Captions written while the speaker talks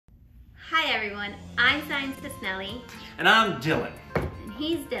Hi everyone, I'm Einstein Cisnelli. And I'm Dylan. And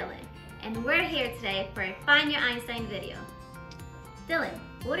he's Dylan. And we're here today for a Find Your Einstein video. Dylan,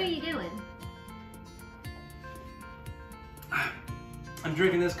 what are you doing? I'm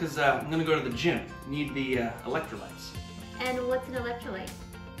drinking this because I'm going to go to the gym. Need the electrolytes. And what's an electrolyte?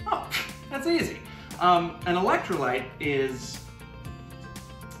 Oh, that's easy. An electrolyte is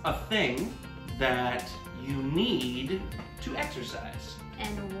a thing that you need to exercise.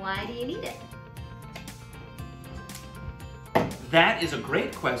 And why do you need it? That is a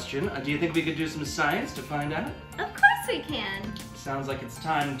great question. Do you think we could do some science to find out? Of course we can. Sounds like it's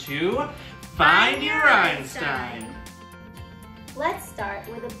time to Find Your Einstein. Let's start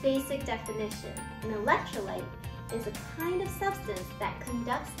with a basic definition. An electrolyte is a kind of substance that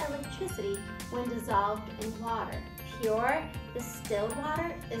conducts electricity when dissolved in water. Pure, distilled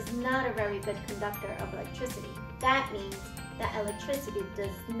water is not a very good conductor of electricity. That means that electricity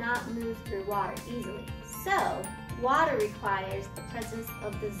does not move through water easily. So, water requires the presence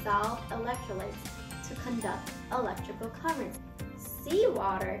of dissolved electrolytes to conduct electrical currents.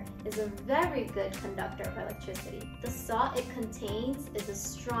 Seawater is a very good conductor of electricity. The salt it contains is a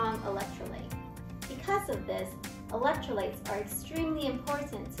strong electrolyte. Because of this, electrolytes are extremely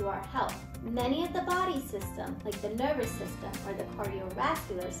important to our health. Many of the body systems, like the nervous system or the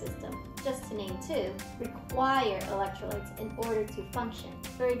cardiovascular system, just to name two, require electrolytes in order to function.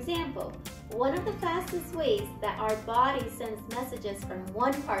 For example, one of the fastest ways that our body sends messages from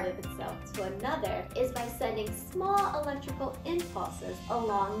one part of itself to another is by sending small electrical impulses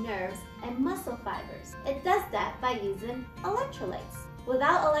along nerves and muscle fibers. It does that by using electrolytes.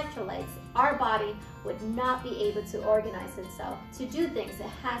 Without electrolytes, our body would not be able to organize itself to do things it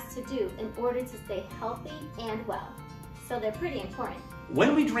has to do in order to stay healthy and well. So they're pretty important.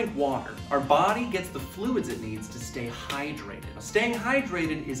 When we drink water, our body gets the fluids it needs to stay hydrated. Now, staying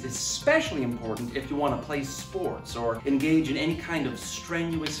hydrated is especially important if you want to play sports or engage in any kind of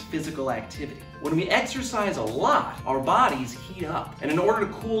strenuous physical activity. When we exercise a lot, our bodies heat up. And in order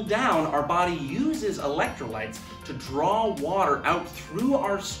to cool down, our body uses electrolytes to draw water out through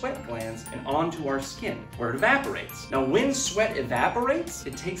our sweat glands and onto our skin, where it evaporates. Now, when sweat evaporates,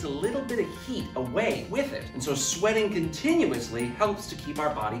 it takes a little bit of heat away with it. And so sweating continuously helps to keep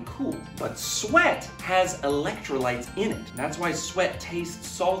our body cool. But sweat has electrolytes in it. That's why sweat tastes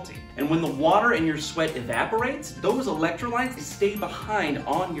salty. And when the water in your sweat evaporates, those electrolytes stay behind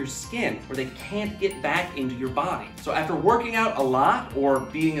on your skin where they can't get back into your body. So after working out a lot or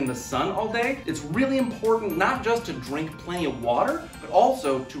being in the sun all day, it's really important not just to drink plenty of water, but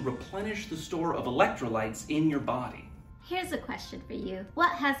also to replenish the store of electrolytes in your body. Here's a question for you.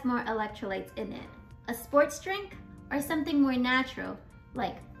 What has more electrolytes in it? A sports drink or something more natural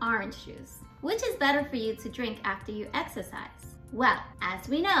like orange juice? Which is better for you to drink after you exercise? Well, as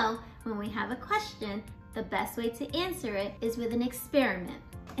we know, when we have a question, the best way to answer it is with an experiment.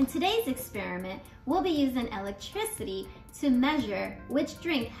 In today's experiment, we'll be using electricity to measure which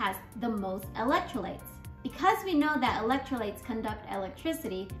drink has the most electrolytes. Because we know that electrolytes conduct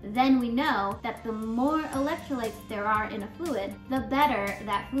electricity, then we know that the more electrolytes there are in a fluid, the better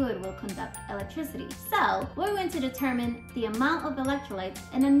that fluid will conduct electricity. So, we're going to determine the amount of electrolytes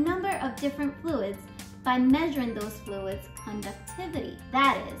in a number of different fluids by measuring those fluids' conductivity.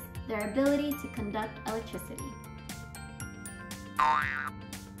 That is, their ability to conduct electricity.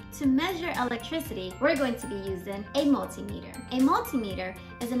 To measure electricity, we're going to be using a multimeter. A multimeter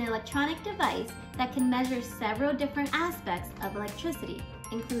is an electronic device that can measure several different aspects of electricity,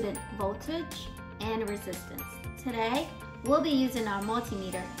 including voltage and resistance. Today, we'll be using our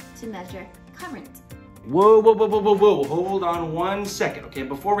multimeter to measure current. Whoa, hold on one second, okay?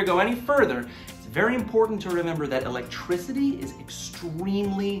 Before we go any further, it's very important to remember that electricity is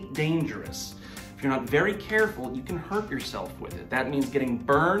extremely dangerous. If you're not very careful, you can hurt yourself with it. That means getting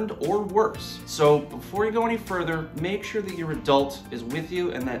burned or worse. So before you go any further, make sure that your adult is with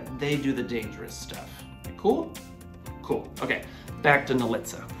you and that they do the dangerous stuff. Cool? Cool. Okay, back to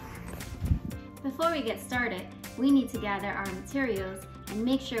Nalitza. Before we get started, we need to gather our materials and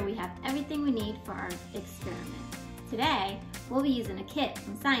make sure we have everything we need for our experiment. Today, we'll be using a kit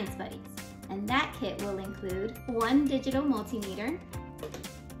from Science Buddies, and that kit will include one digital multimeter,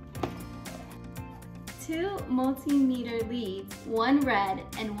 2 multimeter leads, one red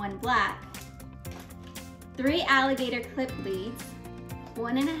and one black, 3 alligator clip leads,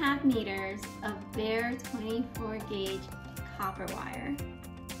 1.5 meters of bare 24 gauge copper wire,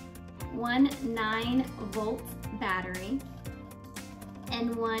 one 9-volt battery,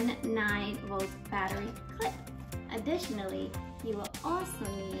 and one 9-volt battery clip. Additionally, you will also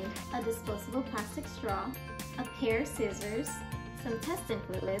need a disposable plastic straw, a pair of scissors, some testing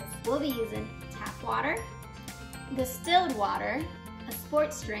fluids, we'll be using tap water, distilled water, a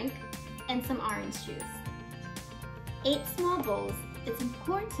sports drink, and some orange juice. 8 small bowls. It's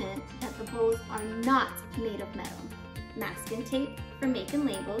important that the bowls are not made of metal. Masking tape for making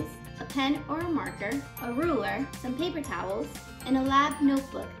labels, a pen or a marker, a ruler, some paper towels, and a lab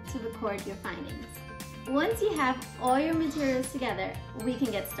notebook to record your findings. Once you have all your materials together, we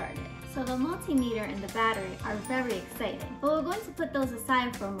can get started. So the multimeter and the battery are very exciting, but we're going to put those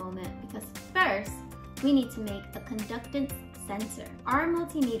aside for a moment because first, we need to make a conductance sensor. Our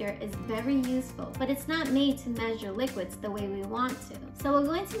multimeter is very useful, but it's not made to measure liquids the way we want to. So we're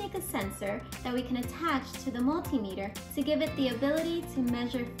going to make a sensor that we can attach to the multimeter to give it the ability to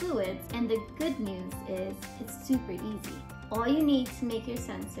measure fluids, and the good news is it's super easy. All you need to make your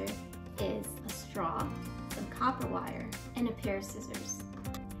sensor is a straw, some copper wire, and a pair of scissors.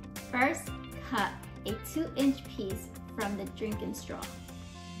 First, cut a 2-inch piece from the drinking straw.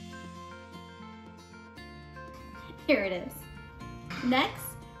 Here it is. Next,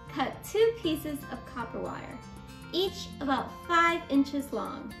 cut 2 pieces of copper wire, each about 5 inches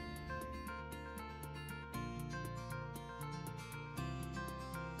long.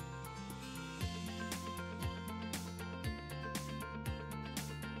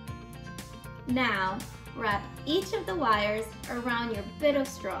 Now, wrap each of the wires around your bit of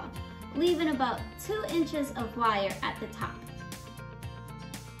straw, leaving about 2 inches of wire at the top.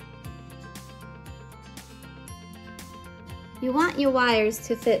 You want your wires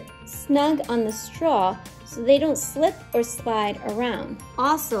to fit snug on the straw so they don't slip or slide around.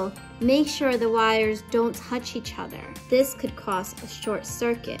 Also, make sure the wires don't touch each other. This could cause a short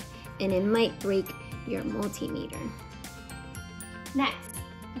circuit and it might break your multimeter. Next,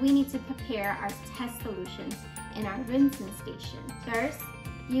 we need to prepare our test solutions in our rinsing station. First,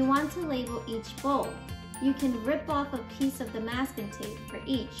 you want to label each bowl. You can rip off a piece of the masking tape for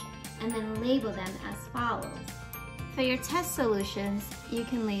each and then label them as follows. For your test solutions, you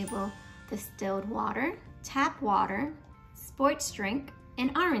can label distilled water, tap water, sports drink,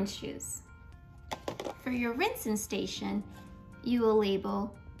 and orange juice. For your rinsing station, you will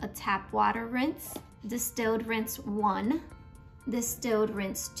label a tap water rinse, distilled rinse 1, distilled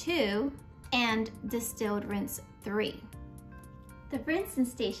rinse 2, and distilled rinse 3. The rinsing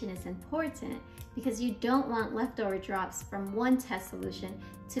station is important because you don't want leftover drops from one test solution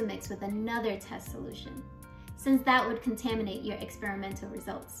to mix with another test solution, since that would contaminate your experimental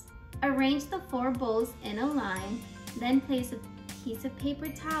results. Arrange the 4 bowls in a line, then place a piece of paper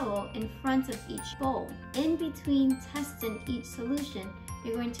towel in front of each bowl. In between testing each solution,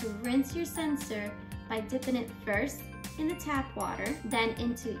 you're going to rinse your sensor by dipping it first in the tap water, then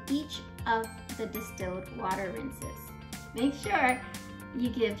into each of the distilled water rinses. Make sure you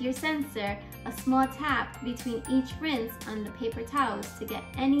give your sensor a small tap between each rinse on the paper towels to get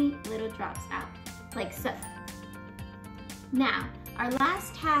any little drops out, like so. Now, our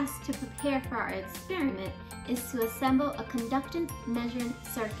last task to prepare for our experiment is to assemble a conductance measuring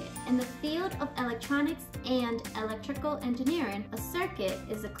circuit. In the field of electronics and electrical engineering, a circuit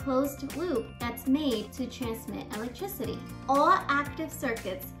is a closed loop that's made to transmit electricity. All active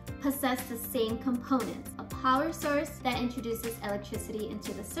circuits possess the same components: a power source that introduces electricity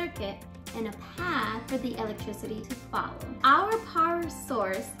into the circuit and a path for the electricity to follow. Our power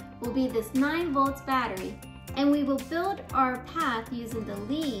source will be this 9-volt battery, and we will build our path using the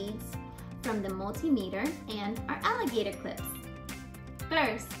leads from the multimeter and our alligator clips.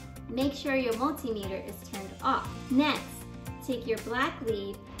 First, make sure your multimeter is turned off. Next, take your black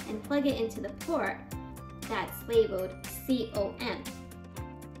lead and plug it into the port that's labeled COM.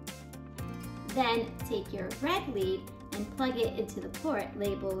 Then take your red lead and plug it into the port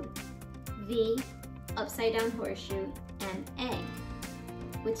labeled V, upside down horseshoe, MA,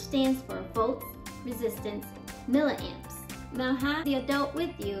 which stands for volts, resistance, milliamps. Now have the adult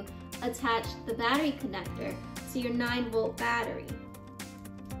with you attach the battery connector to your 9-volt battery.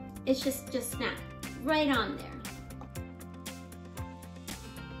 It should just snap right on there.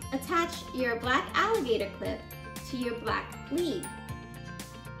 Attach your black alligator clip to your black lead.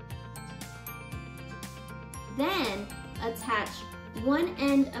 Then attach one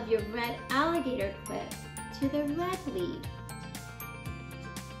end of your red alligator clip to the red lead.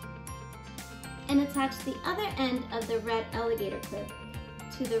 And attach the other end of the red alligator clip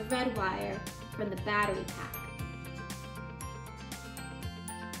to the red wire from the battery pack.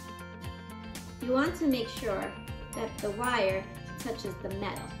 You want to make sure that the wire touches the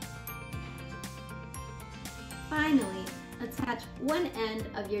metal. Finally, attach one end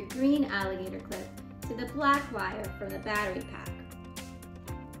of your green alligator clip to the black wire from the battery pack.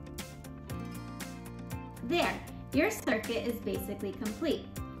 There, Your circuit is basically complete.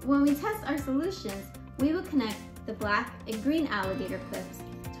 When we test our solutions, we will connect the black and green alligator clips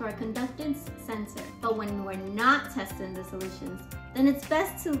to our conductance sensor. But when we're not testing the solutions, then it's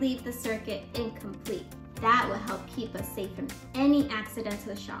best to leave the circuit incomplete. That will help keep us safe from any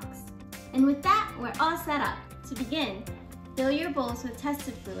accidental shocks. And with that, we're all set up. To begin, fill your bowls with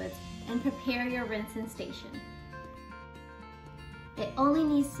tested fluids and prepare your rinsing station. It only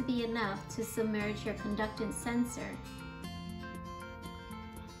needs to be enough to submerge your conductance sensor.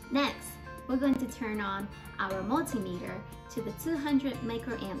 Next, we're going to turn on our multimeter to the 200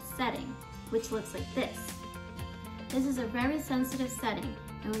 microamp setting, which looks like this. This is a very sensitive setting,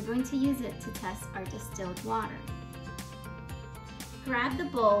 and we're going to use it to test our distilled water. Grab the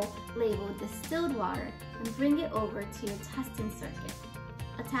bowl labeled distilled water and bring it over to your testing circuit.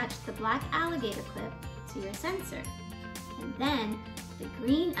 Attach the black alligator clip to your sensor, and then the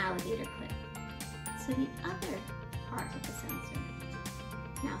green alligator clip to the other part of the sensor.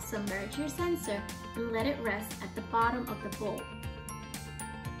 Now submerge your sensor and let it rest at the bottom of the bowl.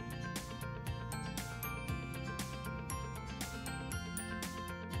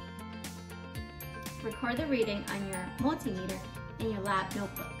 Record the reading on your multimeter in your lab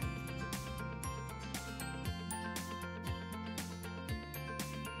notebook.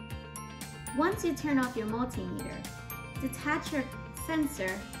 Once you turn off your multimeter, detach your sensor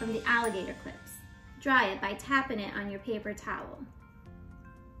from the alligator clips. Dry it by tapping it on your paper towel.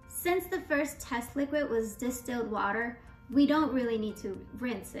 Since the first test liquid was distilled water, we don't really need to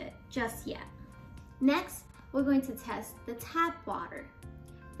rinse it just yet. Next, we're going to test the tap water.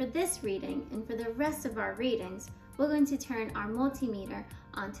 For this reading and for the rest of our readings, we're going to turn our multimeter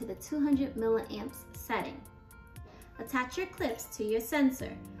onto the 200 milliamps setting. Attach your clips to your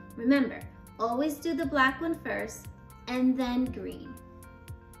sensor. Remember, always do the black one first and then green.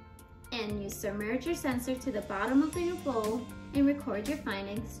 And you submerge your sensor to the bottom of your bowl and record your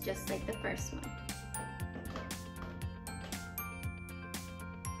findings just like the first one.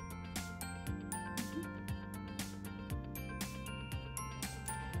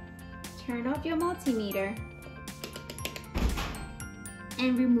 Turn off your multimeter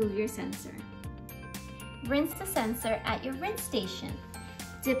and remove your sensor. Rinse the sensor at your rinse station.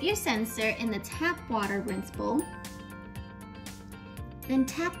 Dip your sensor in the tap water rinse bowl, then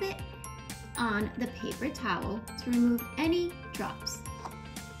tap it on the paper towel to remove any drops.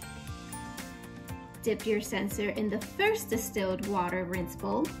 Dip your sensor in the first distilled water rinse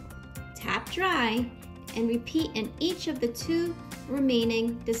bowl, tap dry, and repeat in each of the 2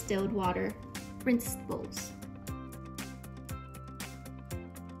 remaining distilled water rinse bowls.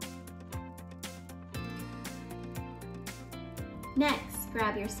 Next,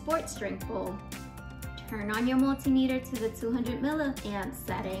 grab your sports drink bowl, turn on your multimeter to the 200 milliamp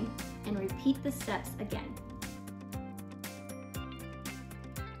setting, and repeat the steps again.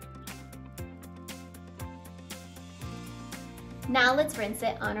 Now let's rinse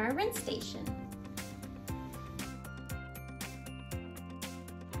it on our rinse station.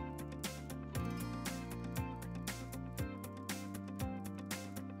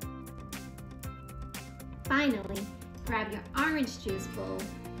 Finally, grab your orange juice bowl,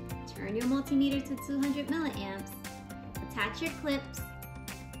 turn your multimeter to 200 milliamps, attach your clips,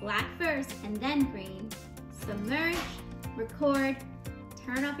 black first and then green, submerge, record,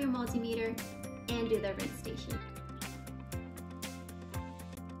 turn off your multimeter, and do the rinse station.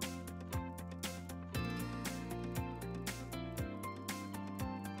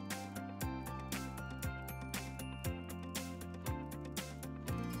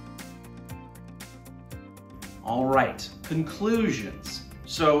 All right, conclusions.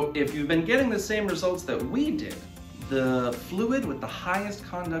 So if you've been getting the same results that we did, the fluid with the highest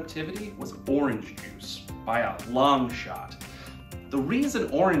conductivity was orange juice by a long shot. The reason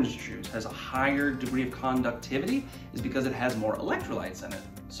orange juice has a higher degree of conductivity is because it has more electrolytes in it.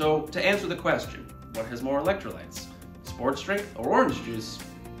 So to answer the question, what has more electrolytes? Sports drink or orange juice?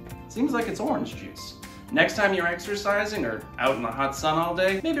 Seems like it's orange juice. Next time you're exercising or out in the hot sun all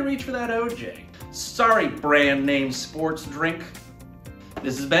day, maybe reach for that OJ. Sorry, brand name sports drink.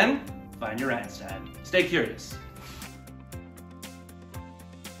 This has been Find Your Einstein. Stay curious.